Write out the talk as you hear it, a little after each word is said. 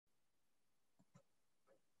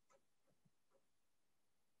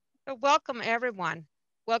So welcome everyone.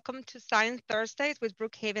 Welcome to Science Thursdays with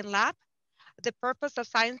Brookhaven Lab. The purpose of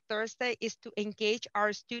Science Thursday is to engage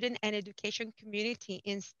our student and education community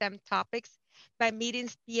in STEM topics by meeting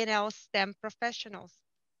P&L STEM professionals.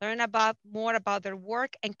 Learn about more about their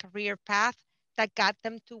work and career path that got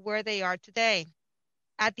them to where they are today.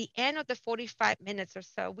 At the end of the 45 minutes or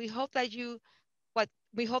so, we hope that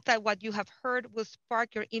what you have heard will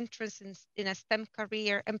spark your interest in a STEM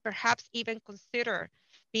career and perhaps even consider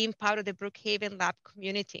being part of the Brookhaven Lab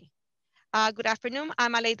community. Good afternoon.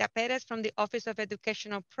 I'm Aleida Perez from the Office of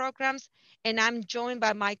Educational Programs, and I'm joined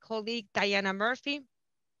by my colleague, Diana Murphy,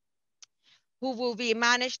 who will be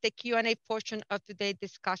manage the Q&A portion of today's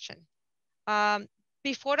discussion. Um,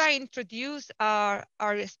 Before I introduce our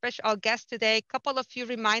special guest today, a couple of few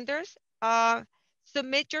reminders.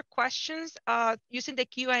 Submit your questions using the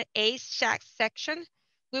Q&A chat section.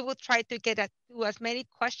 We will try to get to as many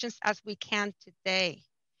questions as we can today.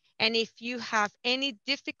 And if you have any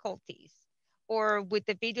difficulties or with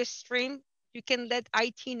the video stream, you can let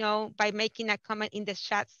IT know by making a comment in the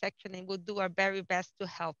chat section, and we'll do our very best to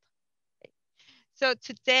help. So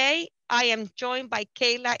today I am joined by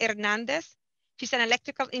Kayla Hernandez. She's an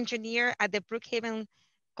electrical engineer at the Brookhaven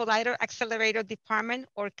Collider Accelerator Department,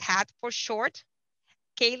 or CAD for short.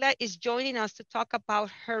 Kayla is joining us to talk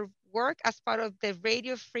about her work as part of the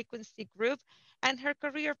radio frequency group and her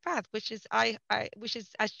career path, when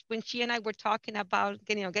she and I were talking about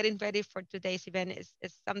getting ready for today's event is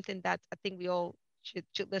something that I think we all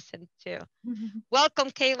should listen to. Welcome,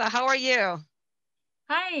 Kayla. How are you?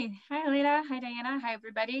 Hi, Alita. Hi, Diana. Hi,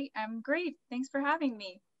 everybody. I'm great. Thanks for having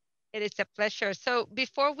me. It is a pleasure. So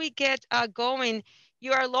before we get going,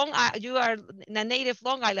 you are a native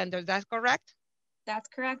Long Islander. That's correct? That's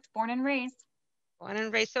correct. Born and raised. Born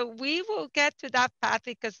and raised. So we will get to that path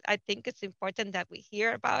because I think it's important that we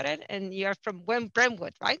hear about it. And you're from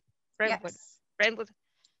Brentwood, right? Brentwood, Yes. Brentwood,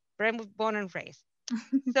 Brentwood, born and raised.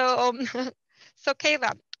 So, so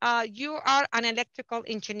Kayla, you are an electrical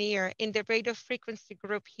engineer in the radio frequency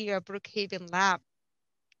group here at Brookhaven Lab.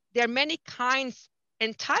 There are many kinds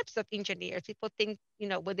and types of engineers. People think,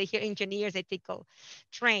 when they hear engineers, they think of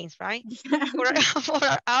trains, right? For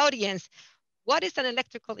our audience, what is an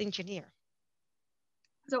electrical engineer?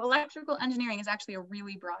 So electrical engineering is actually a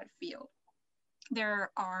really broad field.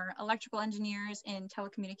 There are electrical engineers in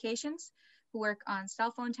telecommunications who work on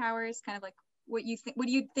cell phone towers, kind of like what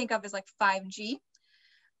you think of as like 5G.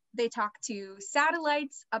 They talk to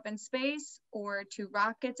satellites up in space or to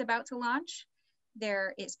rockets about to launch.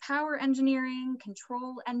 There is power engineering,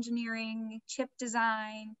 control engineering, chip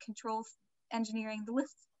design, control engineering. The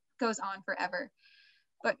list goes on forever.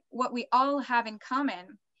 But what we all have in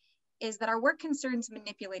common is that our work concerns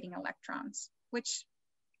manipulating electrons, which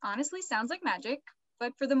honestly sounds like magic,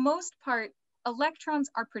 but for the most part, electrons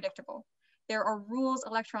are predictable. There are rules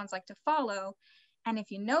electrons like to follow, and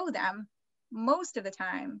if you know them, most of the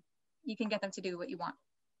time, you can get them to do what you want.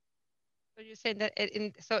 So you're saying that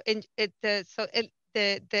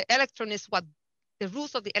the electron is what the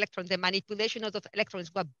rules of the electron, the manipulation of the electron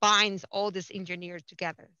is what binds all these engineers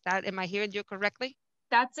together. Am I hearing you correctly?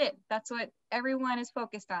 That's it. That's what everyone is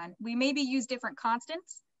focused on. We maybe use different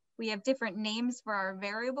constants. We have different names for our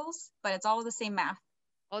variables, but it's all the same math.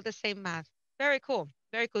 All the same math. Very cool.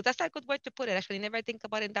 Very cool. That's a good way to put it. Actually, never think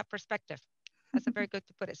about it in that perspective. That's a very good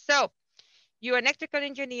to put it. So you're an electrical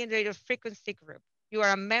engineer in the radio frequency group. You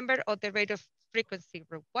are a member of the radio frequency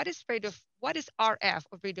group. What is RF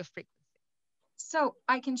or radio frequency? So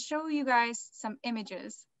I can show you guys some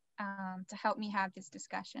images to help me have this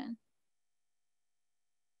discussion.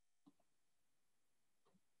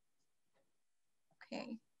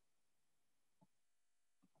 Okay.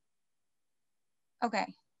 Okay.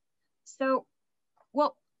 So,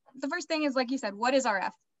 well, the first thing is, like you said, what is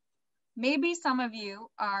RF? Maybe some of you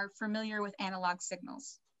are familiar with analog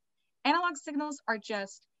signals. Analog signals are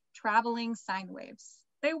just traveling sine waves.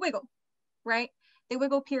 They wiggle, right? They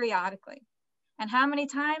wiggle periodically. And how many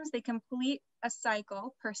times they complete a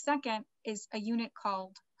cycle per second is a unit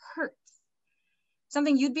called hertz.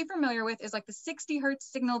 Something you'd be familiar with is like the 60 hertz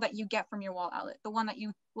signal that you get from your wall outlet, the one that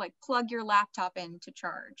you like plug your laptop in to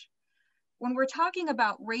charge. When we're talking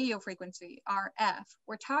about radio frequency, RF,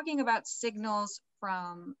 we're talking about signals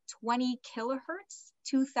from 20 kilohertz,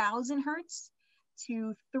 2000 hertz,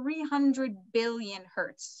 to 300 billion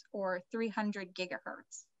hertz, or 300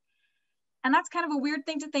 gigahertz. And that's kind of a weird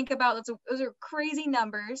thing to think about. Those are crazy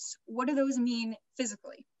numbers. What do those mean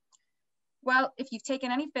physically? Well, if you've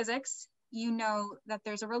taken any physics, you know that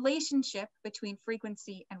there's a relationship between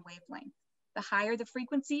frequency and wavelength. The higher the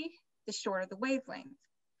frequency, the shorter the wavelength.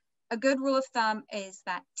 A good rule of thumb is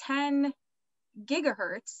that 10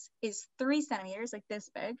 gigahertz is 3 centimeters, like this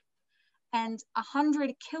big, and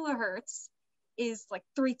 100 kilohertz is like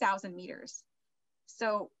 3,000 meters.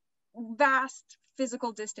 So vast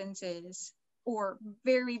physical distances or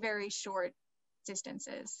very, very short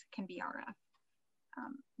distances can be RF.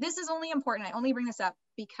 This is only important, I only bring this up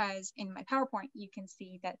because in my PowerPoint, you can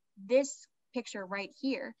see that this picture right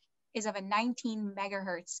here is of a 19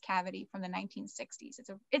 megahertz cavity from the 1960s.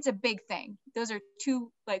 It's a big thing. Those are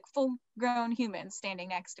two like full grown humans standing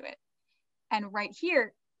next to it. And right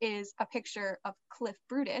here is a picture of Cliff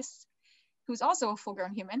Brutus, who's also a full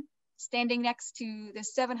grown human, standing next to the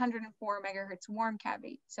 704 megahertz warm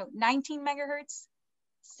cavity. So 19 megahertz,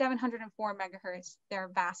 704 megahertz, there are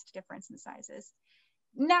vast difference in sizes.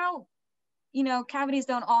 Now, you know, cavities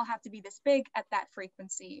don't all have to be this big at that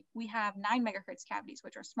frequency. We have 9 megahertz cavities,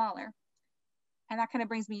 which are smaller. And that kind of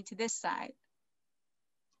brings me to this side.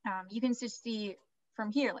 You can just see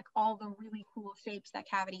from here, like all the really cool shapes that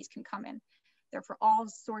cavities can come in. They're for all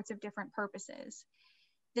sorts of different purposes.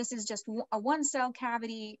 This is just a 1-cell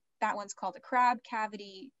cavity. That one's called a crab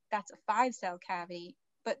cavity. That's a 5-cell cavity.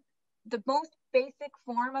 But the most basic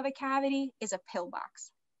form of a cavity is a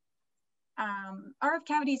pillbox. RF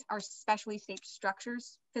cavities are specially shaped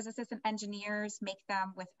structures. Physicists and engineers make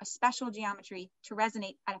them with a special geometry to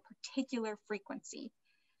resonate at a particular frequency.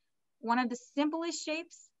 One of the simplest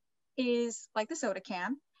shapes is like the soda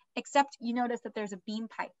can, except you notice that there's a beam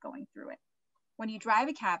pipe going through it. When you drive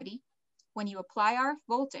a cavity, when you apply RF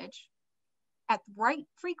voltage, at the right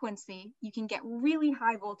frequency, you can get really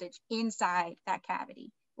high voltage inside that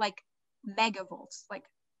cavity, like megavolts, like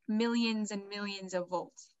millions and millions of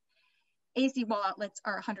volts. AC wall outlets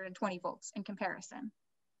are 120 volts in comparison.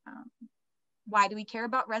 Why do we care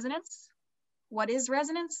about resonance? What is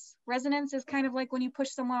resonance? Resonance is kind of like when you push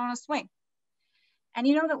someone on a swing. And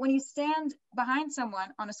you know that when you stand behind someone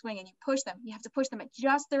on a swing and you push them, you have to push them at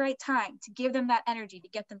just the right time to give them that energy to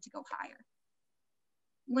get them to go higher.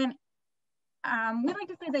 When we like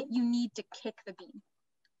to say that you need to kick the beam.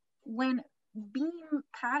 When beam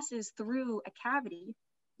passes through a cavity,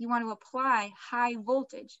 you want to apply high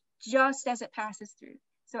voltage just as it passes through.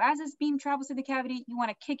 So as this beam travels through the cavity, you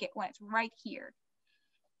want to kick it when it's right here.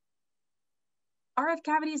 RF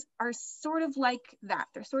cavities are sort of like that.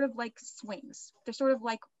 They're sort of like swings. They're sort of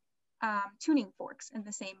like tuning forks in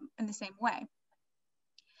the same way.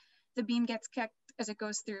 The beam gets kicked as it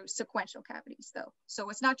goes through sequential cavities though. So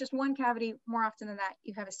it's not just one cavity. More often than that,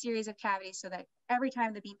 you have a series of cavities so that every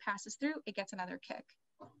time the beam passes through, it gets another kick.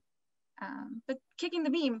 But kicking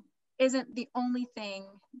the beam isn't the only thing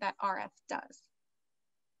that RF does.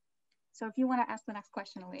 So if you want to ask the next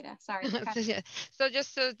question, Aleda, sorry. So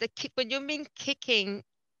just so when you mean kicking,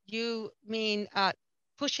 you mean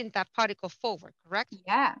pushing that particle forward, correct?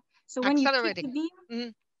 Yeah. So when you kick the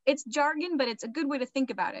beam, it's jargon, but it's a good way to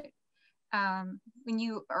think about it. When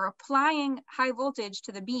you are applying high voltage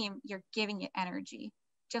to the beam, you're giving it energy,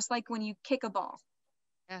 just like when you kick a ball.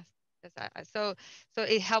 Yes. So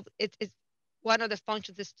it helps. It's one of the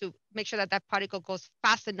functions is to make sure that that particle goes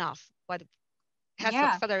fast enough, but it has to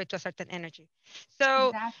accelerate to a certain energy. So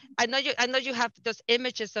exactly. I know you have those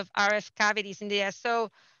images of RF cavities in there.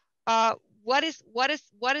 So what is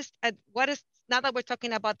now that we're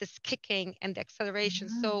talking about this kicking and the acceleration?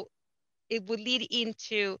 So it would lead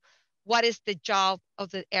into what is the job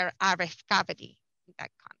of the RF cavity in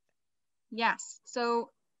that context? Yes.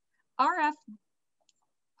 So RF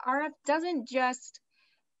doesn't just,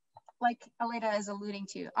 like Aleda is alluding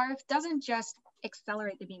to, RF doesn't just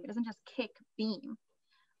accelerate the beam. It doesn't just kick beam.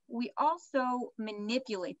 We also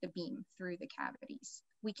manipulate the beam through the cavities.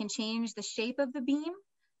 We can change the shape of the beam.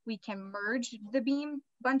 We can merge the beam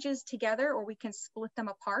bunches together, or we can split them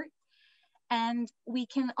apart. And we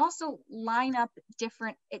can also line up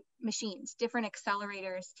different machines, different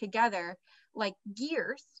accelerators together, like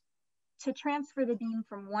gears, to transfer the beam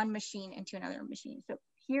from one machine into another machine. So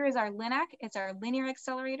here is our LINAC. It's our linear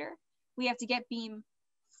accelerator. We have to get beam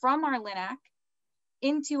from our LINAC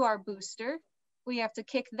into our booster. We have to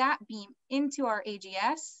kick that beam into our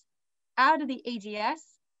AGS, out of the AGS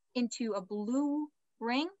into a blue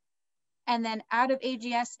ring, and then out of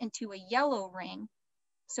AGS into a yellow ring,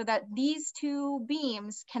 so that these two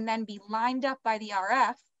beams can then be lined up by the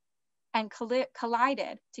RF and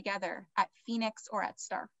collided together at Phoenix or at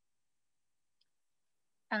Star.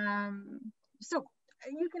 So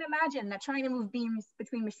you can imagine that trying to move beams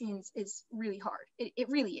between machines is really hard. It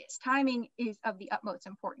really is. Timing is of the utmost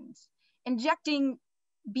importance. Injecting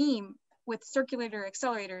beam with circulator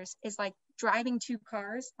accelerators is like driving two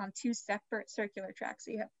cars on two separate circular tracks.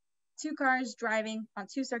 So you have two cars driving on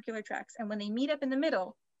two circular tracks, and when they meet up in the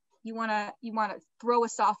middle, You want to throw a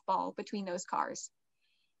softball between those cars.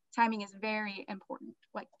 Timing is very important.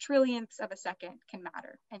 Like trillionths of a second can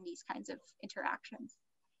matter in these kinds of interactions.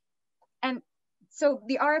 And so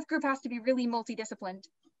the RF group has to be really multidisciplined.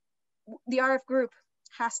 The RF group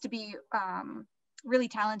has to be really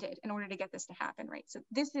talented in order to get this to happen, right? So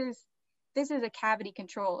this is a cavity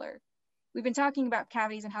controller. We've been talking about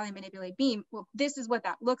cavities and how they manipulate beam. Well, this is what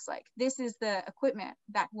that looks like. This is the equipment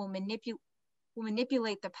that will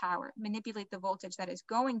manipulate the power, manipulate the voltage that is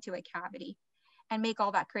going to a cavity and make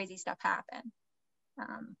all that crazy stuff happen.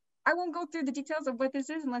 I won't go through the details of what this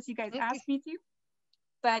is unless you guys ask me to,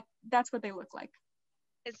 but that's what they look like.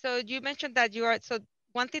 And so you mentioned that so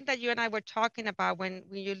one thing that you and I were talking about when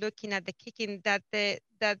you're looking at the kicking, that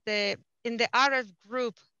in the RF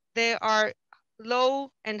group, they are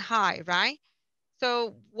low and high, right?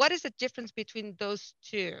 So what is the difference between those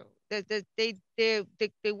two? They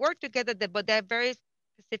work together, but they have very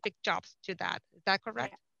specific jobs to that. Is that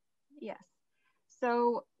correct? Yeah. Yes.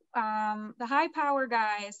 So the high power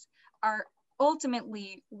guys are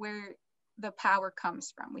ultimately where the power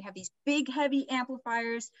comes from. We have these big, heavy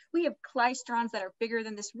amplifiers. We have klystrons that are bigger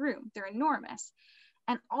than this room. They're enormous.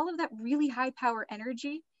 And all of that really high power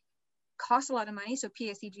energy costs a lot of money. So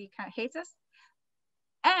PSEG kind of hates us.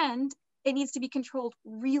 And it needs to be controlled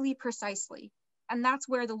really precisely. And that's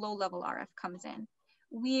where the low level RF comes in.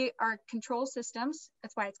 We are control systems.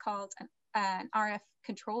 That's why it's called an RF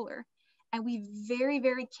controller. And we very,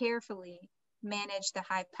 very carefully manage the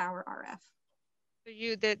high power RF.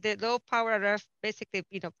 So the low power RF basically,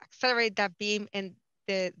 accelerate that beam, and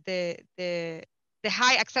the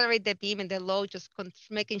high accelerate the beam, and the low just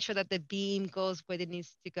making sure that the beam goes where it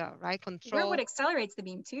needs to go, right? Control. We're what accelerates the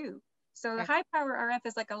beam too. So the high power RF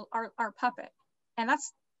is like our puppet. And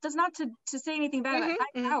that's not to say anything bad about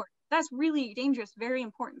high power. That's really dangerous, very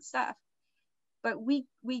important stuff. But we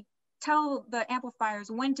tell the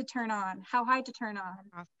amplifiers when to turn on, how high to turn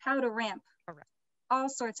on, how to ramp, all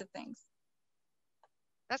sorts of things.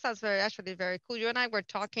 That sounds actually very cool. You and I were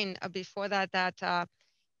talking before that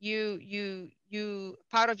you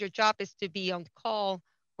part of your job is to be on call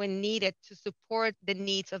when needed to support the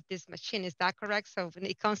needs of this machine. Is that correct? So when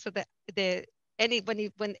it comes to when the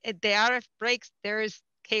RF breaks, there's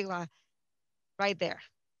Kayla right there.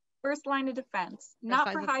 First line of defense,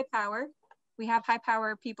 not for high power. We have high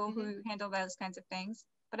power people who handle those kinds of things.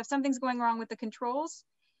 But if something's going wrong with the controls,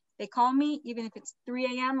 they call me, even if it's 3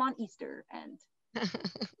 a.m. on Easter, and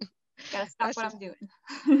gotta stop what I'm doing.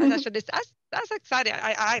 That's exciting.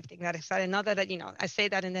 I think that's exciting. Not that I say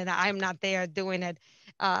that and then I'm not there doing it,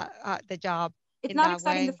 the job. It's not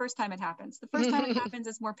exciting the first time it happens. The first time it happens,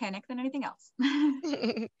 it's more panic than anything else.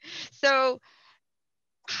 So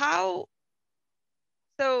how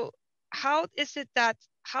is it that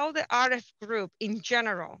how the RF group in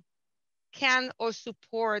general can or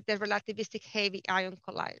support the relativistic heavy ion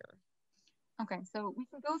collider? Okay, so we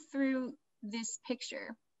can go through this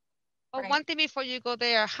picture. Oh, right? One thing before you go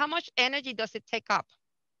there, how much energy does it take up?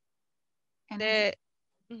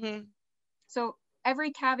 So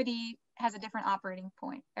every cavity has a different operating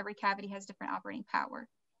point. Every cavity has different operating power.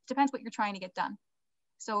 It depends what you're trying to get done.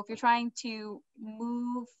 So if you're trying to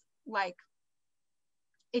move, like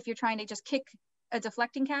if you're trying to just kick a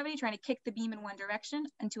deflecting cavity, trying to kick the beam in one direction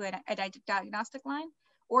into a diagnostic line,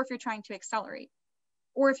 or if you're trying to accelerate,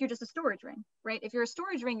 or if you're just a storage ring, right? If you're a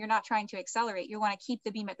storage ring, you're not trying to accelerate. You want to keep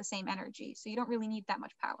the beam at the same energy. So you don't really need that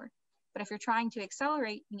much power. But if you're trying to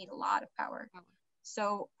accelerate, you need a lot of power.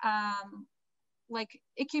 So like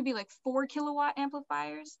it could be like 4 kilowatt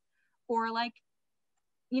amplifiers, or like,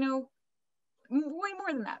 way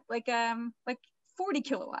more than that, like 40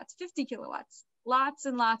 kilowatts, 50 kilowatts, lots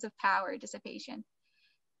and lots of power dissipation.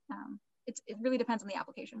 It really depends on the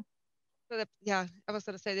application. So I was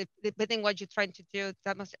going to say, depending what you're trying to do,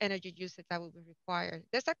 that much energy usage that will be required.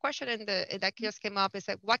 There's a question that just came up. It's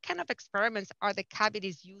like, what kind of experiments are the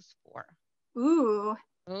cavities used for? Ooh,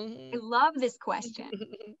 I love this question.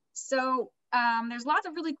 So there's lots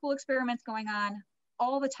of really cool experiments going on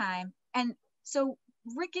all the time. And so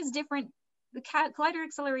RIC is different. The collider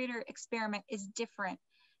accelerator experiment is different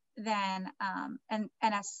than an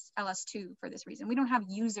NSLS2 for this reason. We don't have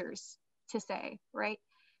users to say, right?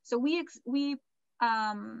 So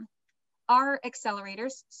our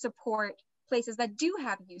accelerators support places that do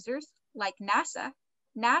have users, like NASA.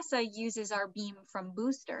 NASA uses our beam from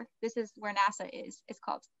Booster. This is where NASA is. It's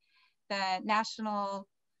called the National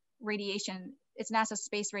Radiation. It's NASA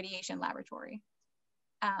Space Radiation Laboratory.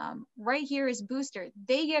 Right here is Booster.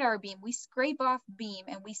 They get our beam. We scrape off beam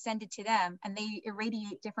and we send it to them, and they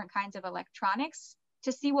irradiate different kinds of electronics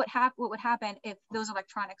to see what would happen if those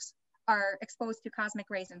electronics are exposed to cosmic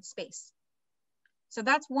rays in space. So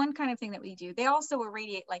that's one kind of thing that we do. They also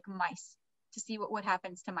irradiate like mice to see what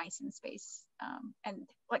happens to mice in space, and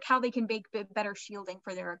like how they can make better shielding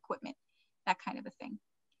for their equipment, that kind of a thing.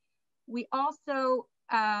 We also,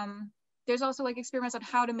 there's also like experiments on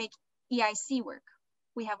how to make EIC work.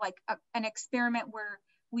 We have like an experiment where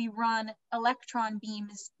we run electron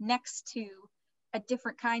beams next to a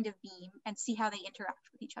different kind of beam and see how they interact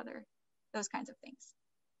with each other, those kinds of things.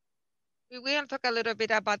 We're going to talk a little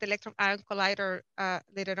bit about the electron ion collider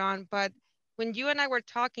later on, but when you and I were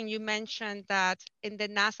talking, you mentioned that in the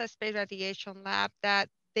NASA Space Radiation Lab that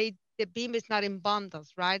the beam is not in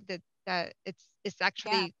bundles, right? That it's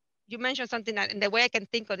actually, Yeah. you mentioned something that, and the way I can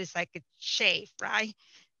think of it is like a shape, right?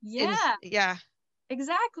 Yeah. Yeah.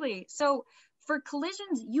 Exactly. So for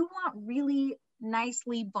collisions, you want really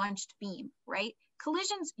nicely bunched beam, right?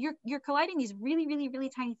 Collisions, you're colliding these really, really, really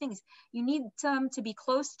tiny things. You need them to be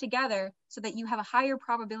close together so that you have a higher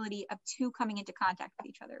probability of two coming into contact with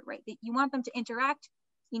each other, right? You want them to interact.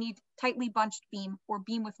 You need tightly bunched beam or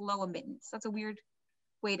beam with low emittance. That's a weird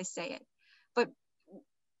way to say it. But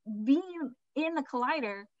beam in the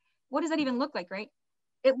collider, what does that even look like, right?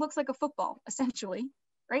 It looks like a football, essentially,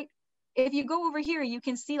 right? If you go over here, you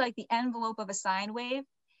can see like the envelope of a sine wave.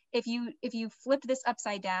 If you flip this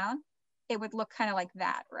upside down, it would look kind of like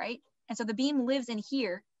that, right? And so the beam lives in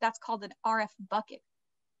here. That's called an RF bucket.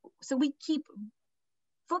 So we keep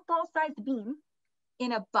football-sized beam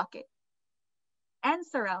in a bucket.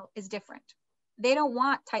 NSRL is different. They don't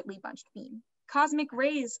want tightly bunched beam. Cosmic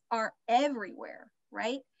rays are everywhere,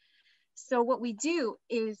 right? So what we do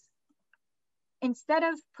is, instead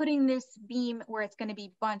of putting this beam where it's going to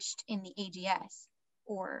be bunched in the AGS,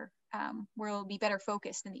 or where it'll be better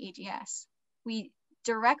focused in the AGS, we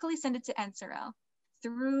directly send it to NSRL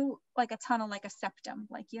through like a tunnel, like a septum.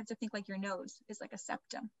 Like you have to think like your nose is like a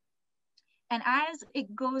septum. And as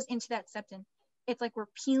it goes into that septum, it's like we're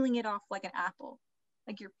peeling it off like an apple.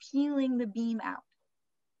 Like you're peeling the beam out,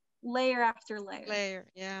 layer after layer. Layer,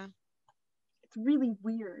 yeah. It's really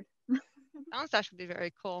weird. Sounds actually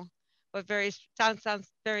very cool, but sounds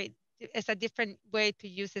very. It's a different way to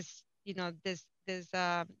use this. You know, this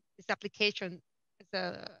application. It's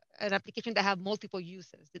an application that have multiple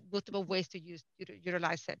uses, multiple ways to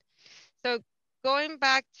utilize it. So going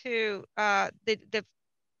back to the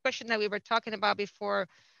question that we were talking about before,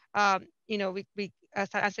 you know, we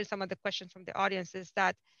answered some of the questions from the audience. Is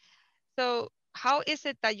that so? How is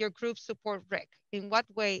it that your group support Rick? In what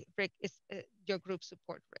way, Rick, is your group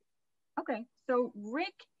support Rick? Okay, so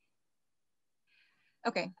Rick.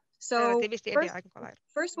 Okay, so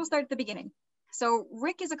first we'll start at the beginning. So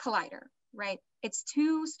Rick is a collider, right? It's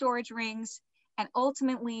two storage rings, and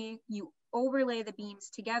ultimately you overlay the beams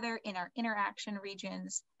together in our interaction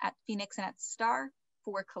regions at Phoenix and at Star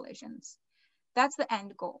for collisions. That's the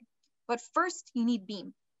end goal. But first you need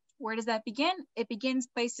beam. Where does that begin? It begins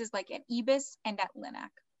places like at EBIS and at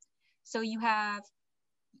LINAC. So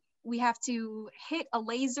we have to hit a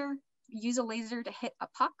laser, use a laser to hit a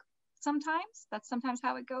puck sometimes. That's sometimes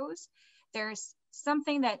how it goes. There's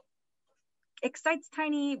something that excites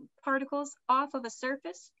tiny particles off of a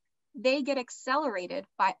surface. They get accelerated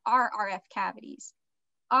by our RF cavities.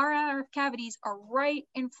 Our RF cavities are right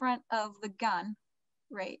in front of the gun,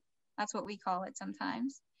 right? That's what we call it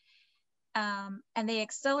sometimes. And they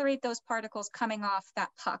accelerate those particles coming off that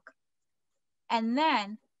puck. And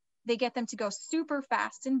then they get them to go super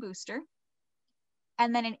fast in booster.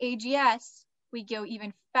 And then in AGS, we go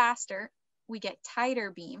even faster. We get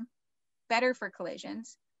tighter beam, better for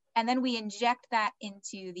collisions. And then we inject that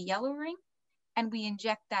into the yellow ring, and we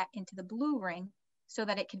inject that into the blue ring so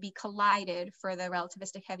that it can be collided for the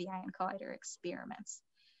relativistic heavy ion collider experiments.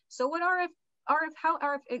 So what how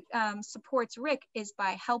RF supports RIC is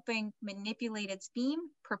by helping manipulate its beam,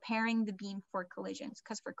 preparing the beam for collisions.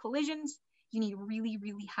 Because for collisions, you need really,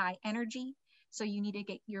 really high energy. So you need to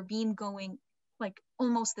get your beam going like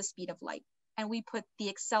almost the speed of light. And we put the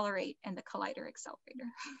accelerate and the collider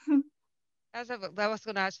accelerator. I was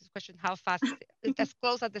going to ask this question: how fast is it? It's as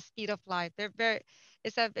close at the speed of light. They're very.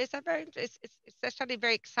 It's actually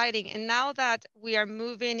very exciting. And now that we are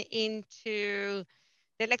moving into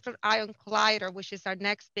the electron ion collider, which is our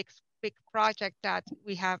next big project that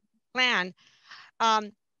we have planned,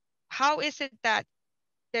 how is it that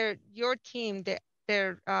your team,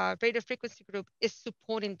 their radio frequency group, is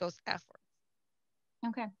supporting those efforts?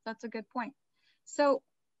 Okay, that's a good point. So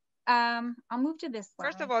I'll move to this slide.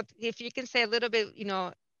 First of all, if you can say a little bit, you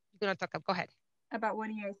know, you're going to talk, go ahead. About what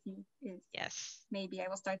EIC is. Yes. Maybe I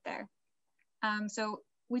will start there. So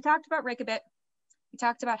we talked about RIC a bit. We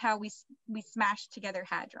talked about how we smash together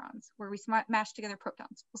hadrons, where we smash together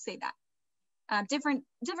protons. We'll say that. Different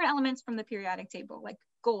elements from the periodic table, like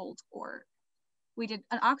gold, or we did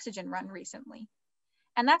an oxygen run recently.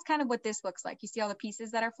 And that's kind of what this looks like. You see all the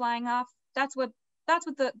pieces that are flying off? That's what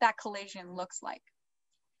that collision looks like.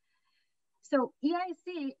 So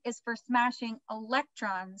EIC is for smashing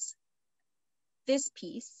electrons, this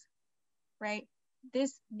piece, right?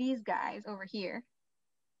 These guys over here,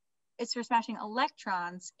 it's for smashing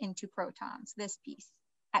electrons into protons, this piece,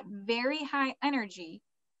 at very high energy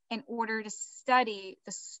in order to study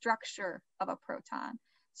the structure of a proton.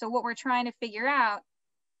 So what we're trying to figure out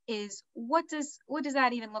is what does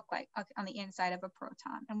that even look like on the inside of a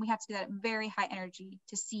proton? And we have to do that at very high energy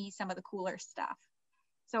to see some of the cooler stuff.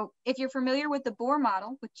 So if you're familiar with the Bohr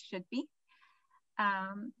model, which should be,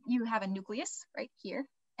 you have a nucleus right here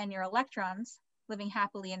and your electrons living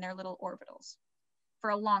happily in their little orbitals. For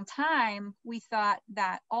a long time, we thought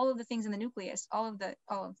that all of the things in the nucleus, all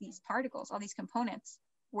of these particles, all these components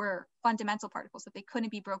were fundamental particles, that they couldn't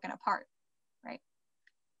be broken apart, right?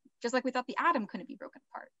 Just like we thought the atom couldn't be broken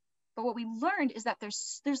apart. But what we learned is that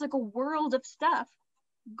there's like a world of stuff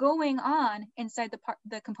going on inside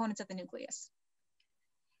the components of the nucleus.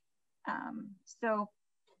 So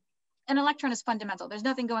an electron is fundamental. There's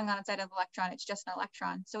nothing going on inside of an electron. It's just an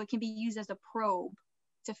electron. So it can be used as a probe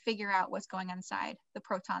to figure out what's going on inside the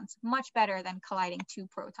protons, much better than colliding two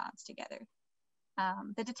protons together.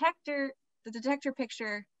 The detector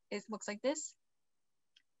picture looks like this.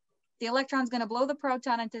 The electron's going to blow the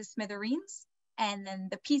proton into smithereens, and then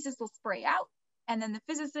the pieces will spray out, and then the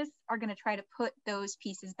physicists are going to try to put those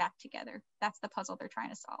pieces back together. That's the puzzle they're trying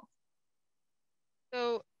to solve.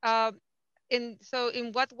 So, in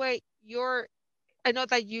what way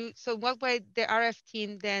so what way the RF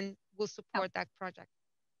team then will support that project?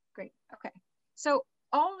 Great. Okay. So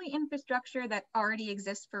all the infrastructure that already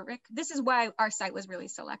exists for RIC, this is why our site was really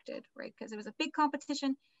selected, right? Because it was a big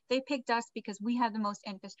competition. They picked us because we had the most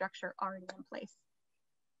infrastructure already in place.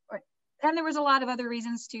 And there was a lot of other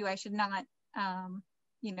reasons too. I should not,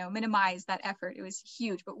 minimize that effort. It was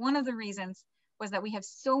huge. But one of the reasons was that we have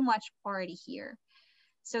so much already here.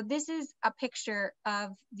 So this is a picture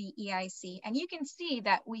of the EIC. And you can see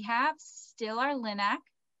that we have still our LINAC,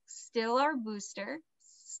 still our booster,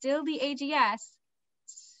 still the AGS,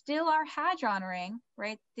 still our hadron ring,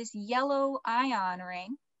 right? This yellow ion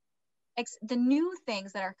ring. The new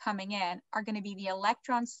things that are coming in are going to be the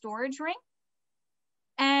electron storage ring,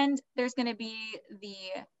 and there's going to be the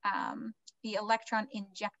electron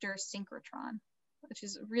injector synchrotron, which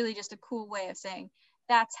is really just a cool way of saying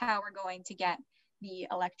that's how we're going to get the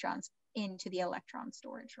electrons into the electron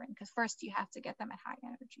storage ring, because first you have to get them at high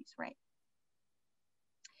energies, right?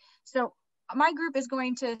 So my group is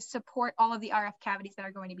going to support all of the RF cavities that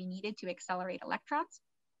are going to be needed to accelerate electrons.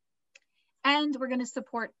 And we're going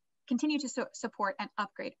to continue to support and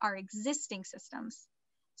upgrade our existing systems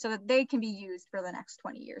so that they can be used for the next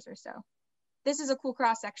 20 years or so. This is a cool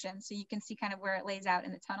cross section, so you can see kind of where it lays out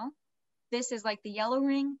in the tunnel. This is like the yellow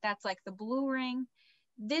ring, that's like the blue ring.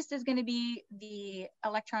 This is going to be the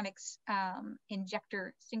electronics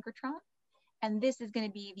injector synchrotron, and this is going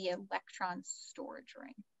to be the electron storage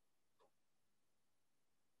ring.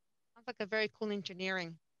 Sounds like a very cool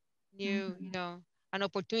engineering, an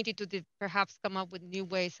opportunity to perhaps come up with new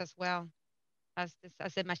ways as well as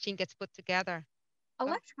the machine gets put together.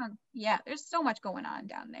 Electron, yeah, there's so much going on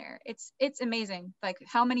down there. It's amazing, like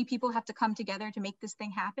how many people have to come together to make this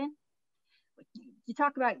thing happen. You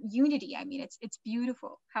talk about unity. I mean, it's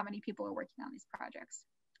beautiful how many people are working on these projects.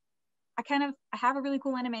 I have a really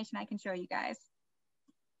cool animation I can show you guys.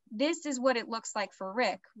 This is what it looks like for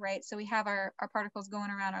RIC, right? So we have our particles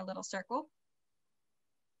going around our little circle,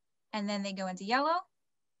 and then they go into yellow,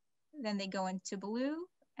 then they go into blue,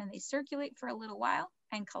 and they circulate for a little while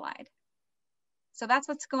and collide. So that's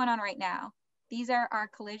what's going on right now. These are our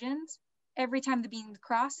collisions. Every time the beam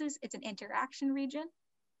crosses, it's an interaction region.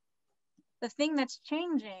 The thing that's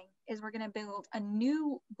changing is we're going to build a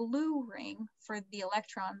new blue ring for the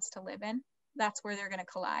electrons to live in. That's where they're going to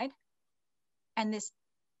collide. And this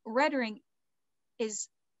red ring is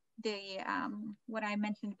the what I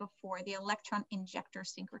mentioned before, the electron injector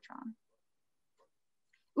synchrotron.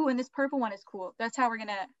 Ooh, and this purple one is cool. That's how we're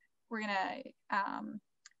gonna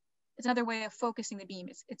it's another way of focusing the beam.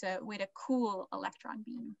 It's a way to cool electron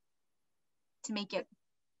beam to make it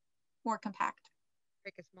more compact.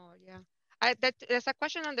 Make it smaller, yeah. There's a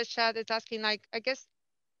question on the chat. It's asking, like, I guess,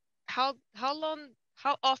 how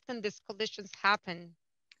often these collisions happen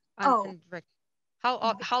on RIC?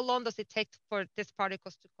 How long does it take for these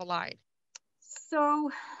particles to collide? So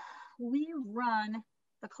we run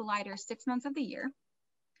the collider 6 months of the year.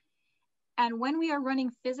 And when we are running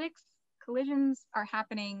physics, collisions are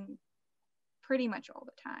happening pretty much all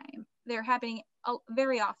the time. They're happening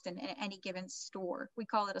very often in any given store. We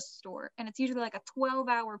call it a store. And it's usually like a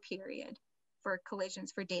 12-hour period for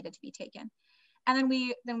collisions for data to be taken. And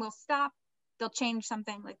then we'll stop. They'll change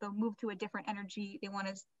something, like they'll move to a different energy. They want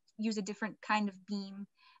to use a different kind of beam,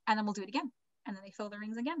 and then we'll do it again. And then they fill the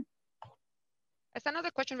rings again. That's another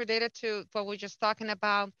question related to what we were just talking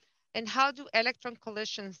about. And how do electron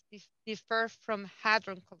collisions differ from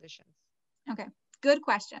hadron collisions? Okay, good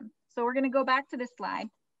question. So we're going to go back to this slide.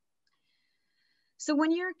 So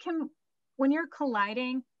when you're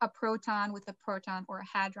colliding a proton with a proton or a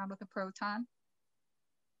hadron with a proton,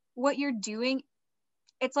 what you're doing,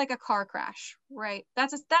 it's like a car crash, right?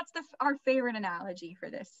 That's our favorite analogy for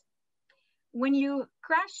this. When you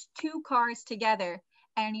crash two cars together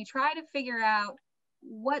and you try to figure out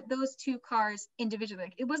what those two cars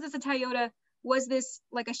individually, was this a Toyota? Was this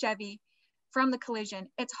like a Chevy? From the collision,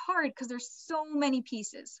 it's hard because there's so many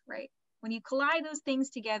pieces, right? When you collide those things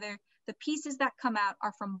together, the pieces that come out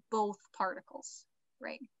are from both particles,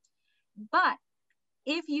 right? But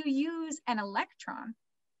if you use an electron,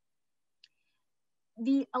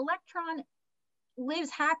 the electron lives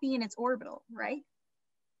happy in its orbital, right?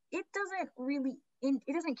 It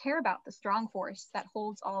doesn't care about the strong force that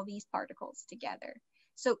holds all these particles together.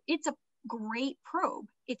 So it's a great probe.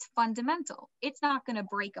 It's fundamental. It's not going to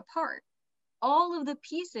break apart. All of the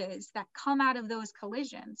pieces that come out of those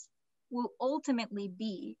collisions will ultimately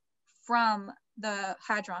be from the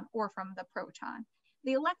hadron or from the proton.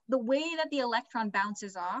 The way that the electron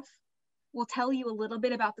bounces off will tell you a little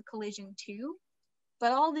bit about the collision too,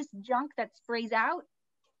 but all this junk that sprays out,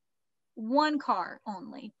 one car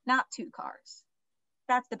only, not two cars.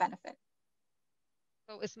 That's the benefit.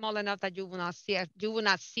 So it's small enough that you will not see it. You will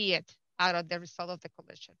not see it out of the result of the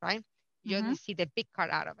collision, right? You only see the big car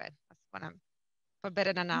out of it. That's what I'm, for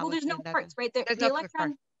better analogy. Well, there's no parts, right?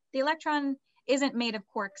 The electron isn't made of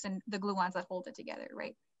quarks and the gluons that hold it together,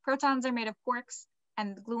 right? Protons are made of quarks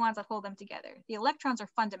and the gluons that hold them together. The electrons are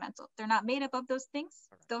fundamental. They're not made up of those things.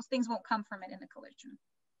 Those things won't come from it in a collision.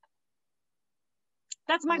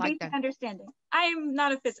 That's my basic understanding. I am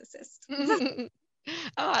not a physicist.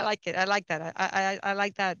 Oh, I like it. I like that. I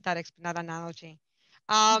like that analogy.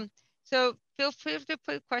 So feel free to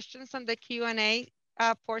put questions on the Q&A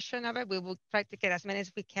portion of it. We will try to get as many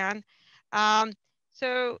as we can.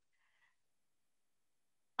 So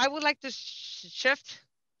I would like to shift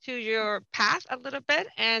to your path a little bit,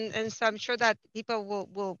 and so I'm sure that people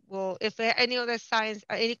will if there are any other science,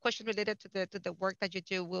 any questions related to the work that you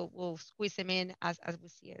do, we'll squeeze them in as we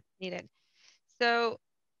see it needed. So,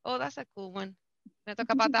 oh, that's a cool one. Can I talk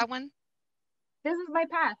about that one? This is my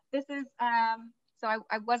path. This is so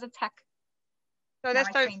I was a tech. So let's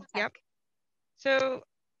start. Yep. So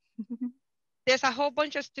there's a whole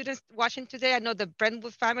bunch of students watching today. I know the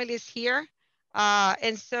Brentwood family is here,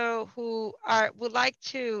 and so who would like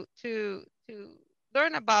to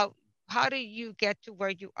learn about how do you get to where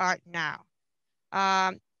you are now.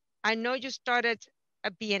 I know you started a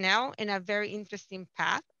BNL in a very interesting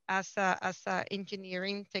path as a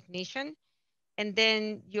engineering technician, and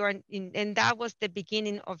then and that was the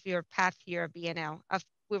beginning of your path here at BNL.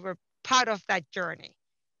 We were part of that journey.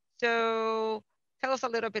 So tell us a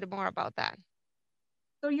little bit more about that.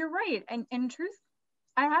 So you're right. And in truth,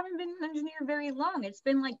 I haven't been an engineer very long. It's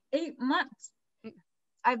been like 8 months.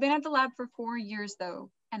 I've been at the lab for 4 years though.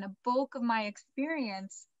 And a bulk of my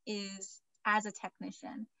experience is as a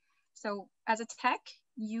technician. So as a tech,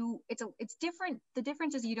 it's different. The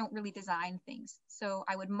difference is you don't really design things. So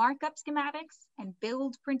I would mark up schematics and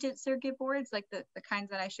build printed circuit boards like the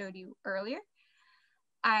kinds that I showed you earlier.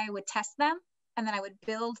 I would test them, and then I would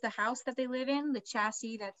build the house that they live in, the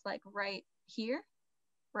chassis that's like right here,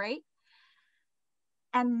 right?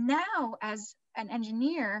 And now as an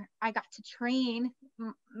engineer, I got to train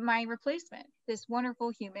my replacement, this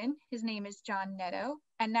wonderful human. His name is John Netto.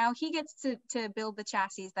 And now he gets to build the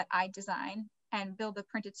chassis that I design and build the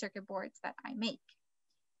printed circuit boards that I make.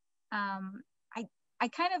 I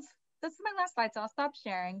kind of, this is my last slide, so I'll stop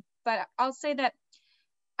sharing. But I'll say that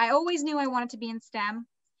I always knew I wanted to be in STEM.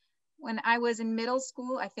 When I was in middle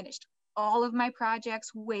school, I finished all of my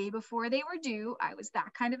projects way before they were due. I was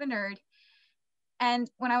that kind of a nerd. And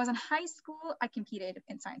when I was in high school, I competed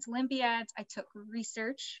in science Olympiads. I took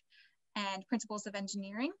research and principles of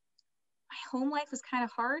engineering. My home life was kind of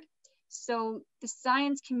hard. So the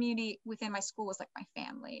science community within my school was like my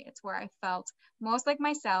family. It's where I felt most like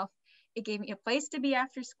myself. It gave me a place to be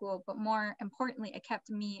after school, but more importantly, it kept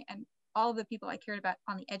me and all the people I cared about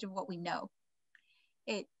on the edge of what we know.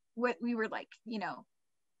 What we were like,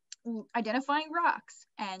 identifying rocks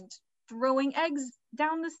and throwing eggs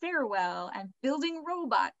down the stairwell and building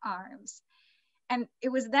robot arms. And it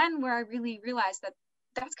was then where I really realized that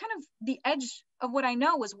that's kind of the edge of what I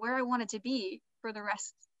know was where I wanted to be for the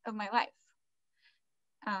rest of my life.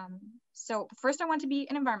 So first I wanted to be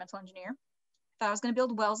an environmental engineer. Thought I was going to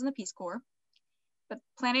build wells in the Peace Corps, but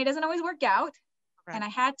Plan A doesn't always work out. Right. And I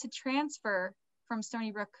had to transfer from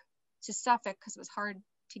Stony Brook to Suffolk because it was hard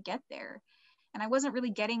to get there. And I wasn't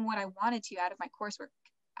really getting what I wanted to out of my coursework.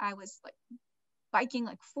 I was like biking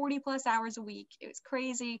like 40 plus hours a week. It was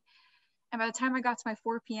crazy. And by the time I got to my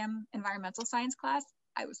 4 p.m. environmental science class,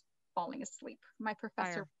 I was falling asleep. My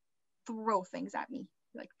professor threw things at me,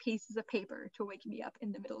 like pieces of paper to wake me up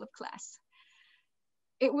in the middle of class.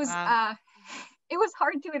 It was it was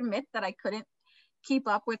hard to admit that I couldn't keep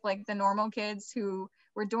up with like the normal kids who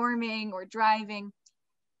were dorming or driving.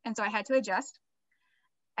 And so I had to adjust.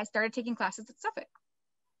 I started taking classes at Suffolk.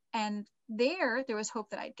 And there was hope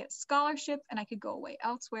that I'd get a scholarship and I could go away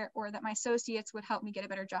elsewhere, or that my associates would help me get a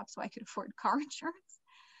better job so I could afford car insurance.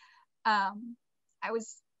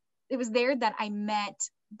 It was there that I met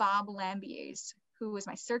Bob Lambiers, who was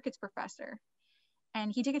my circuits professor.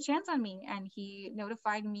 And he took a chance on me and he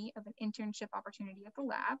notified me of an internship opportunity at the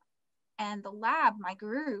lab. And the lab, my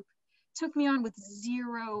group, took me on with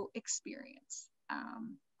zero experience.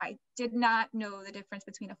 I did not know the difference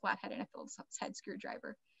between a flathead and a Phillips head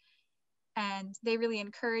screwdriver. And they really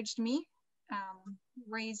encouraged me,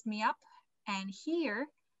 raised me up. And here,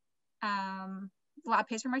 the lab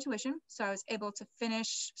pays for my tuition. So I was able to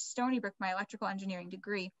finish Stony Brook, my electrical engineering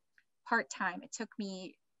degree, part-time. It took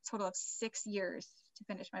me a total of 6 years to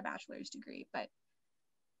finish my bachelor's degree. But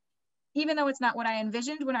even though it's not what I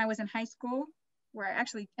envisioned when I was in high school, where I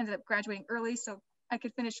actually ended up graduating early so I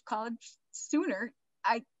could finish college sooner,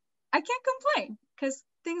 I can't complain because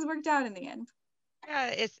things worked out in the end. Yeah,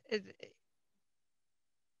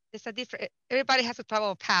 it's a different, everybody has a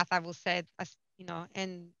travel path, I will say, as you know,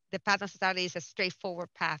 and the path necessarily is a straightforward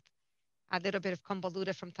path, a little bit of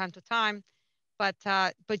convoluted from time to time, but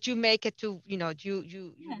you make it to, you know,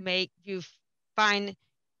 you find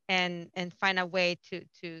and find a way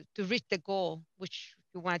to reach the goal, which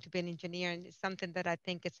you want to be an engineer. And it's something that I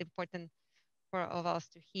think it's important for all of us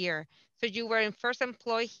to hear. So you were in first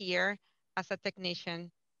employed here as a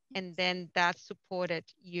technician, and then that supported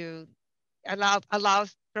you,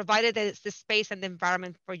 allows provided the space and the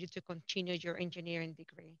environment for you to continue your engineering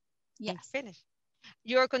degree. Yes. And finish.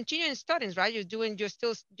 You're continuing studies, right?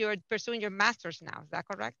 You're pursuing your master's now. Is that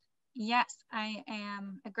correct? Yes, I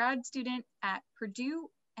am a grad student at Purdue,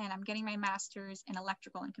 and I'm getting my master's in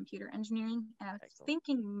electrical and computer engineering. And I was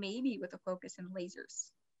thinking maybe with a focus in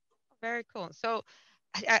lasers. Very cool. So,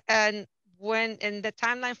 and when in the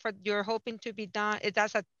timeline for you're hoping to be done,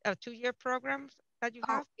 that's a 2-year program that you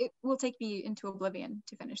have? It will take me into oblivion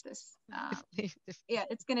to finish this. Yeah,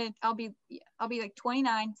 I'll be like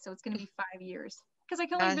 29, so it's gonna be 5 years because I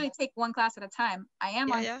can only really take one class at a time. I am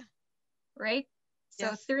right. So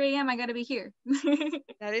yes. 3 a.m. I got to be here.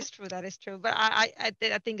 That is true. That is true. But I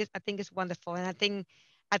think it's wonderful, and I think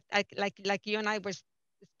I like you and I were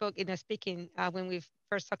speaking when we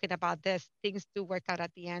first talking about this. Things do work out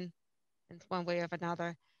at the end, in one way or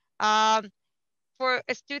another. For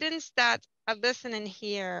students that are listening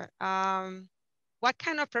here, what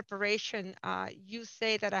kind of preparation you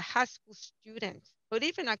say that a high school student or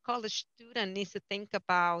even a college student needs to think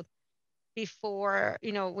about before,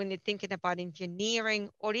 you know, when they're thinking about engineering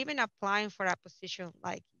or even applying for a position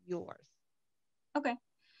like yours? Okay.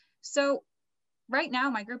 So right now,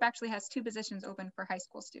 my group actually has 2 positions open for high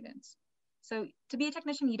school students. So to be a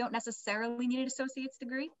technician, you don't necessarily need an associate's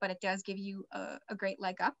degree, but it does give you a great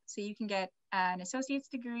leg up. So you can get an associate's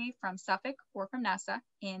degree from Suffolk or from NASA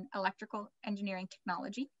in electrical engineering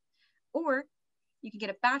technology, or you can get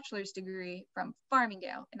a bachelor's degree from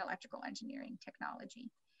Farmingdale in electrical engineering technology.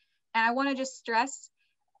 And I want to just stress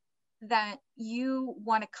that you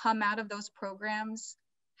want to come out of those programs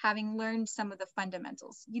having learned some of the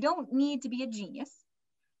fundamentals. You don't need to be a genius,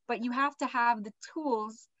 but you have to have the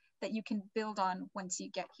tools that you can build on once you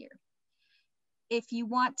get here. If you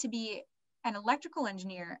want to be an electrical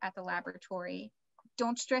engineer at the laboratory,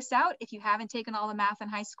 don't stress out if you haven't taken all the math in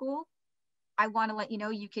high school. I want to let you know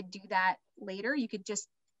you could do that later. You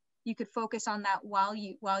could focus on that while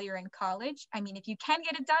you're in college. I mean, if you can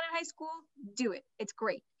get it done in high school, do it. It's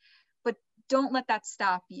great. But don't let that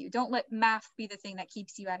stop you. Don't let math be the thing that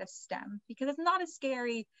keeps you out of STEM, because it's not as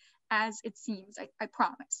scary as it seems, I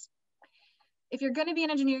promise. If you're going to be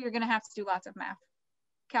an engineer, you're going to have to do lots of math.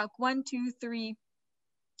 Calc 1, 2, 3,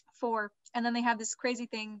 4, and then they have this crazy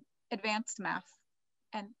thing, advanced math,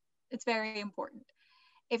 and it's very important.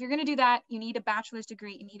 If you're going to do that, you need a bachelor's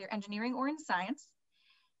degree in either engineering or in science.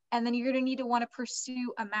 And then you're going to need to want to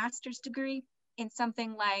pursue a master's degree in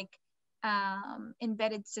something like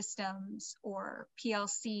embedded systems or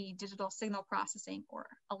PLC, digital signal processing, or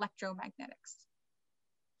electromagnetics.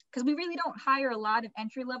 Because we really don't hire a lot of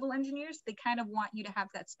entry-level engineers. They kind of want you to have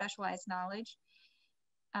that specialized knowledge,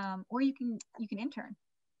 or you can intern.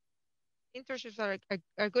 Internships are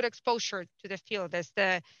a good exposure to the field. There's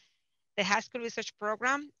the high school research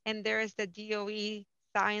program, and there is the DOE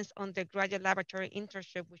science undergraduate laboratory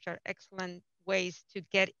internship, which are excellent ways to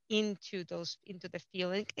get into the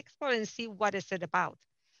field and explore and see what is it about.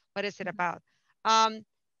 What is it about?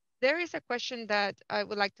 There is a question that I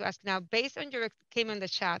would like to ask now, based on came in the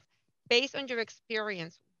chat, based on your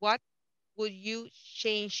experience, what would you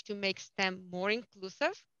change to make STEM more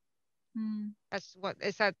inclusive? That's what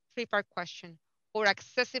it's a three-part question, or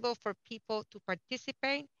accessible for people to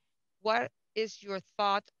participate. What is your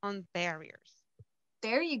thought on barriers?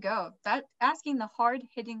 There you go. That asking the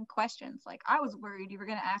hard-hitting questions. Like, I was worried you were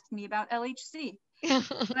going to ask me about LHC.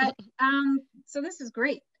 But so this is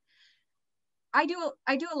great. I do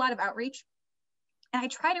a lot of outreach, and I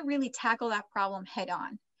try to really tackle that problem head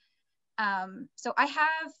on. So I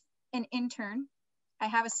have an intern, I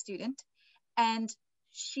have a student, and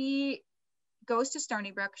she goes to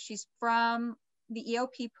Stony Brook. She's from the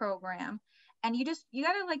EOP program. And you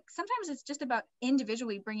gotta, like, sometimes it's just about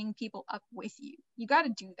individually bringing people up with you. You gotta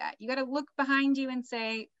do that. You gotta look behind you and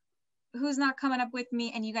say, who's not coming up with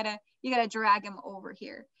me? And you gotta drag them over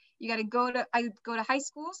here. You gotta I go to high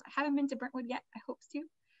schools. I haven't been to Brentwood yet. I hope to,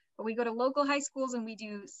 but we go to local high schools and we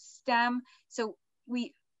do STEM. So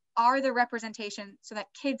we are the representation so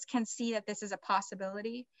that kids can see that this is a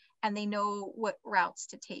possibility and they know what routes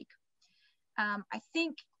to take. I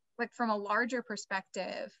think, like, from a larger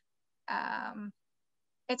perspective,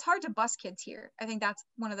 it's hard to bus kids here. I think that's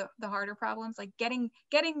one of the harder problems. Like, getting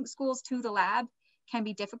schools to the lab can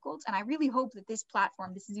be difficult. And I really hope that this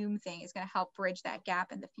platform, this Zoom thing, is going to help bridge that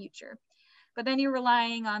gap in the future. But then you're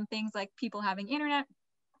relying on things like people having internet.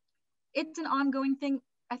 It's an ongoing thing.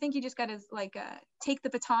 I think you just got to, like, take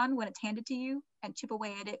the baton when it's handed to you and chip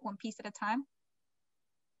away at it one piece at a time.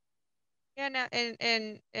 Yeah, no,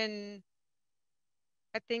 and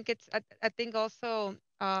I think I think also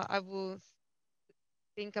I will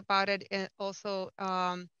think about it, and also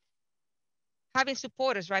having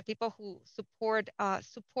supporters, right? People who support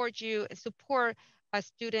you and support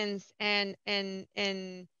students and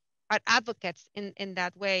are advocates in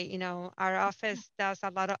that way. You know, our office does a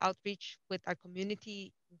lot of outreach with our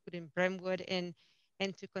community, including Brentwood, and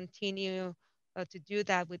to continue to do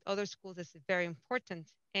that with other schools is very important.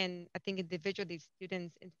 And I think individually,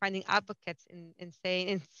 students and finding advocates and saying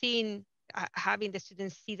and seeing, having the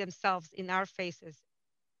students see themselves in our faces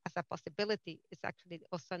as a possibility is actually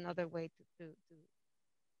also another way to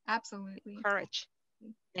Absolutely encourage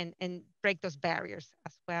and break those barriers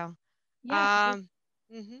as well. Yeah.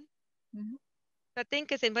 I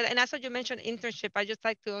think it's, but and also you mentioned internship. I just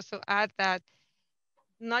like to also add that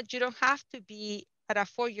you don't have to be at a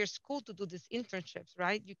 4-year school to do these internships,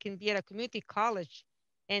 right? You can be at a community college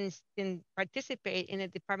and participate in a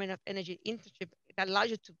Department of Energy internship that allows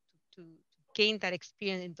you to gain that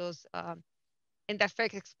experience in those and that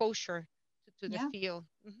first exposure to the field.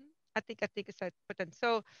 I think it's important.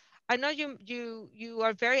 So I know you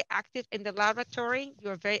are very active in the laboratory.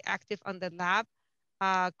 You are very active on the lab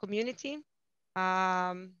community.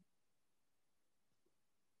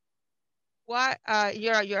 What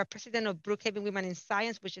you're a president of Brookhaven Women in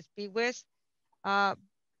Science, which is BWIS.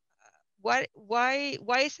 Why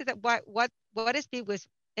is it that what is BWIS,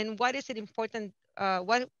 and what is it important?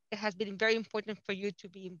 What has been very important for you to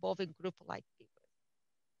be involved in group like BWIS?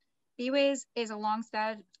 BWIS is a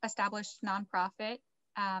long-established nonprofit.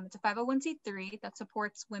 It's a 501c3 that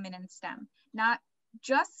supports women in STEM. Not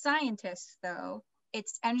just scientists, though.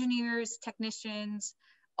 It's engineers, technicians,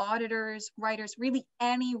 auditors, writers, really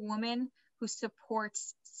any woman who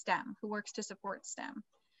supports STEM, who works to support STEM.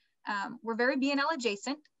 We're very BNL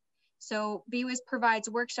adjacent. So BWIS provides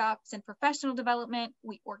workshops and professional development.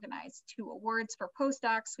 We organize 2 awards for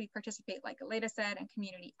postdocs. We participate, like Aleda said, in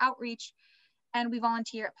community outreach, and we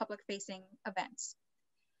volunteer at public-facing events.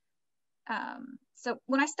 So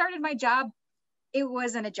when I started my job, it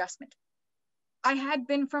was an adjustment. I had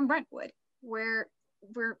been from Brentwood, where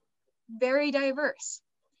we're very diverse.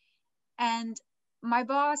 And my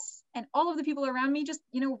boss and all of the people around me just,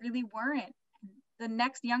 really weren't. The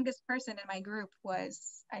next youngest person in my group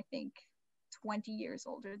was, I think, 20 years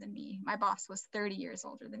older than me. My boss was 30 years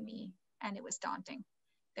older than me, and it was daunting.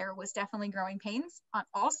 There was definitely growing pains on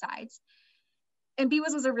all sides. And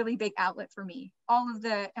BWIS was a really big outlet for me. All of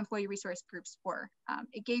the employee resource groups were.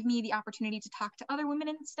 It gave me the opportunity to talk to other women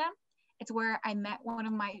in STEM. It's where I met one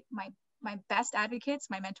of my best advocates,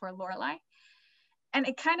 my mentor, Lorelei. And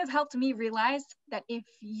it kind of helped me realize that if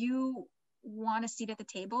you want a seat at the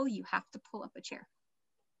table, you have to pull up a chair.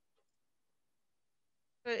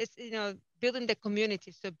 So it's, building the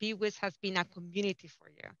community. So BWIS has been a community for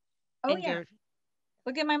you. Oh, and yeah.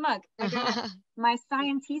 Look at my mug. I got my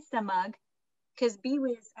Scientista mug because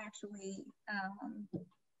BWIS actually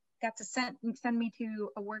got to send me to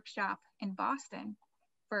a workshop in Boston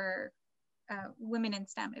for women in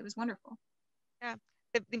STEM. It was wonderful. Yeah,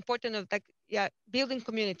 the importance of building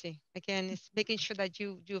community again is making sure that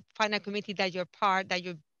you find a community that you're part,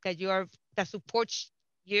 that supports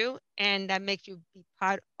you and that makes you be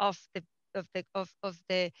part of the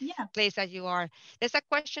place that you are. There's a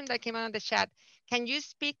question that came out on the chat. Can you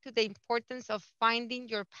speak to the importance of finding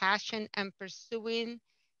your passion and pursuing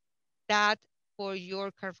that for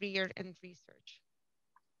your career and research?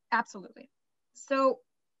 Absolutely. So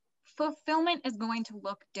fulfillment is going to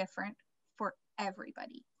look different for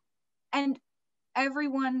everybody. And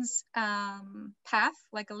everyone's path,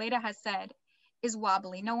 like Aleda has said, is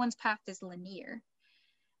wobbly. No one's path is linear.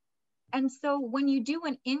 And so when you do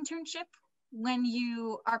an internship, when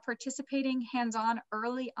you are participating hands-on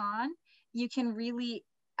early on, you can really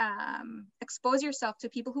expose yourself to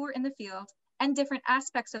people who are in the field and different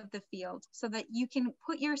aspects of the field so that you can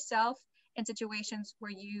put yourself in situations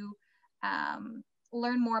where you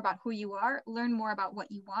learn more about who you are, learn more about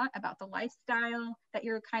what you want, about the lifestyle that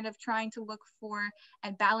you're kind of trying to look for,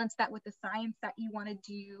 and balance that with the science that you want to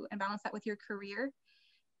do and balance that with your career.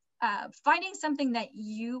 Finding something that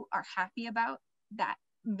you are happy about, that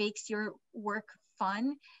makes your work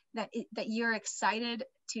fun, that you're excited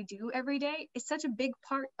to do every day is such a big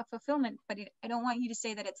part of fulfillment, but I don't want you to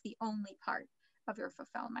say that it's the only part of your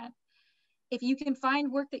fulfillment. If you can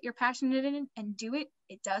find work that you're passionate in and do it,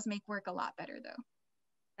 it does make work a lot better though.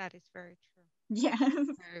 That is very true. Yes.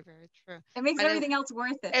 Very, very true. It makes everything else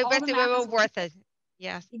worth it. It makes it worth it.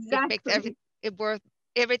 Yes. Exactly. It makes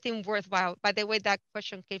everything worthwhile. By the way, that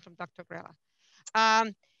question came from Dr.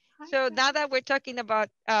 Grella. So now that we're talking about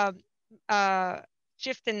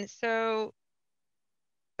shifting, so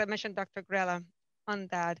I mentioned Dr. Grella on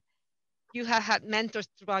that. You have had mentors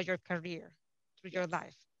throughout your career, through your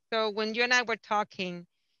life. So when you and I were talking,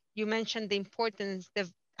 you mentioned the importance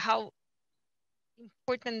of how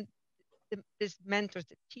important these mentors,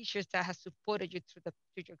 the teachers that have supported you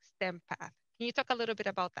through your STEM path. Can you talk a little bit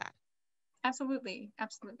about that? Absolutely,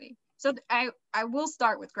 absolutely. So I will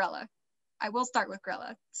start with Grella.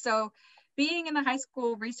 So being in the high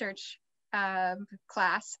school research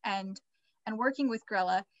class and working with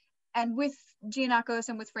Grella and with Giannakos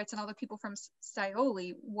and with Fritz and other people from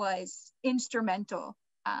Scioli was instrumental.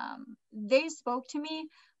 They spoke to me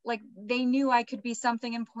like they knew I could be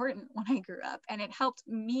something important when I grew up, and it helped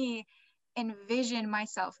me envision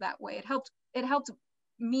myself that way. It helped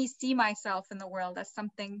me see myself in the world as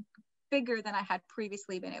something bigger than I had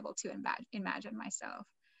previously been able to imagine myself.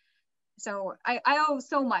 So I owe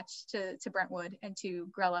so much to Brentwood and to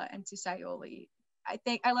Grella and to Scioli.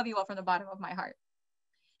 I love you all from the bottom of my heart.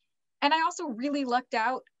 And I also really lucked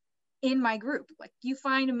out in my group. Like, you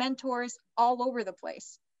find mentors all over the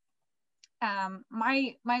place.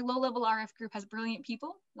 My low-level RF group has brilliant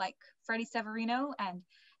people like Freddie Severino and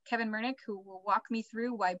Kevin Murnick, who will walk me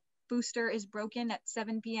through why booster is broken at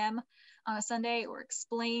 7 p.m. on a Sunday, or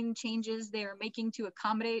explain changes they are making to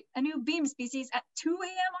accommodate a new beam species at 2 a.m.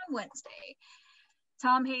 on Wednesday.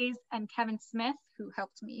 Tom Hayes and Kevin Smith, who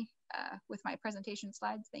helped me with my presentation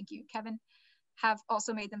slides, thank you, Kevin, have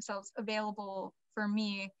also made themselves available for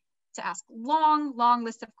me to ask long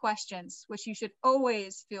list of questions, which you should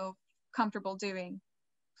always feel comfortable doing.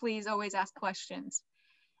 Please always ask questions.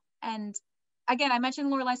 And again, I mentioned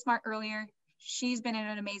Lorelei Smart earlier. She's been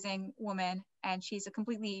an amazing woman, and she's a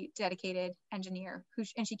completely dedicated engineer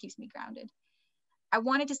and she keeps me grounded. I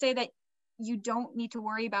wanted to say that you don't need to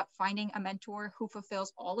worry about finding a mentor who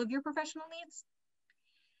fulfills all of your professional needs.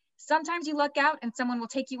 Sometimes you luck out and someone will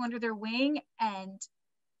take you under their wing, and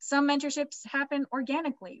some mentorships happen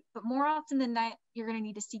organically, but more often than not, you're going to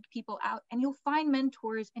need to seek people out, and you'll find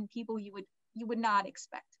mentors and people you would not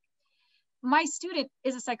expect. My student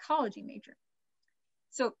is a psychology major,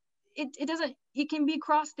 so it can be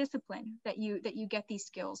cross-discipline that you get these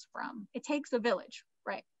skills from. It takes a village,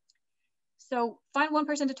 right? So find one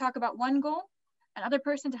person to talk about one goal, another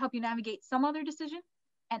person to help you navigate some other decision,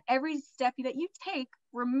 and every step that you take,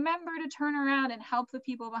 remember to turn around and help the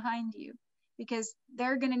people behind you, because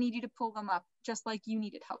they're going to need you to pull them up just like you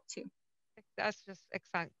needed help too. That's just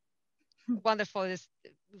excellent. Wonderful is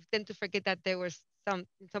we tend to forget that there was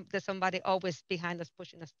there's somebody always behind us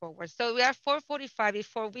pushing us forward. So we are 4:45.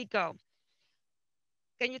 Before we go,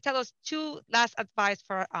 can you tell us two last advice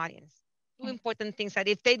for our audience? Two Okay. important things that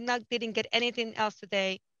if they not didn't get anything else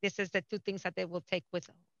today, this is the two things that they will take with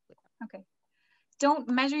them. Okay. Don't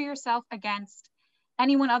measure yourself against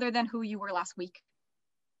anyone other than who you were last week.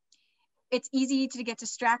 It's easy to get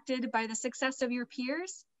distracted by the success of your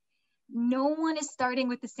peers. No one is starting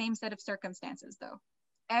with the same set of circumstances, though.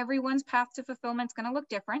 Everyone's path to fulfillment is going to look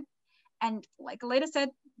different. And like Aleda said,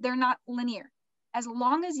 they're not linear. As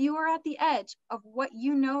long as you are at the edge of what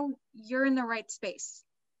you know, you're in the right space.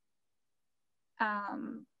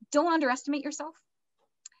 Don't underestimate yourself.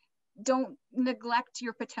 Don't neglect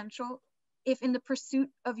your potential. If in the pursuit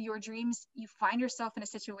of your dreams, you find yourself in a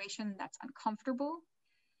situation that's uncomfortable,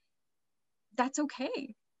 that's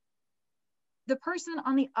okay. The person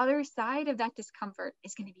on the other side of that discomfort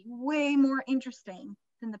is going to be way more interesting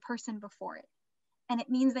than the person before it. And it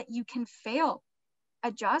means that you can fail,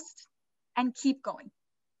 adjust, and keep going.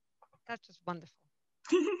 That's just wonderful.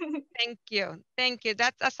 Thank you. Thank you.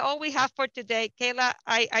 That's all we have for today. Kayla,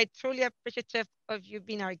 I truly appreciative of you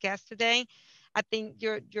being our guest today. I think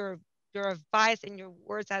your advice and your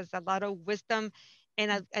words has a lot of wisdom,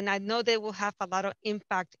 and I know they will have a lot of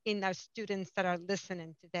impact in our students that are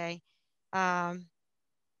listening today. Um,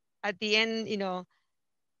 at the end,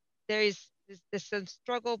 there is there's some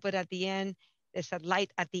struggle, but at the end, there's a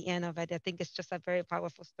light at the end of it. I think it's just a very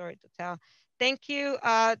powerful story to tell. Thank you.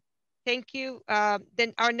 Thank you.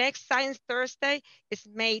 Then our next Science Thursday is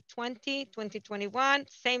May 20, 2021,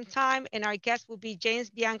 same time, and our guest will be James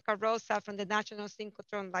Bianca Rosa from the National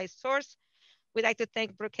Synchrotron Light Source. We'd like to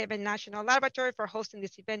thank Brookhaven National Laboratory for hosting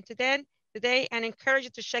this event today and encourage you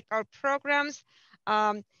to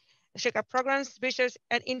Um, check our programs, research,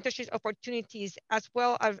 and internship opportunities, as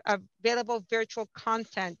well as available virtual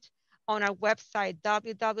content on our website,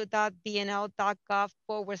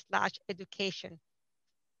 www.bnl.gov/education.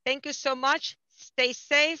 Thank you so much. Stay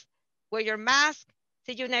safe. Wear your mask.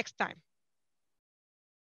 See you next time.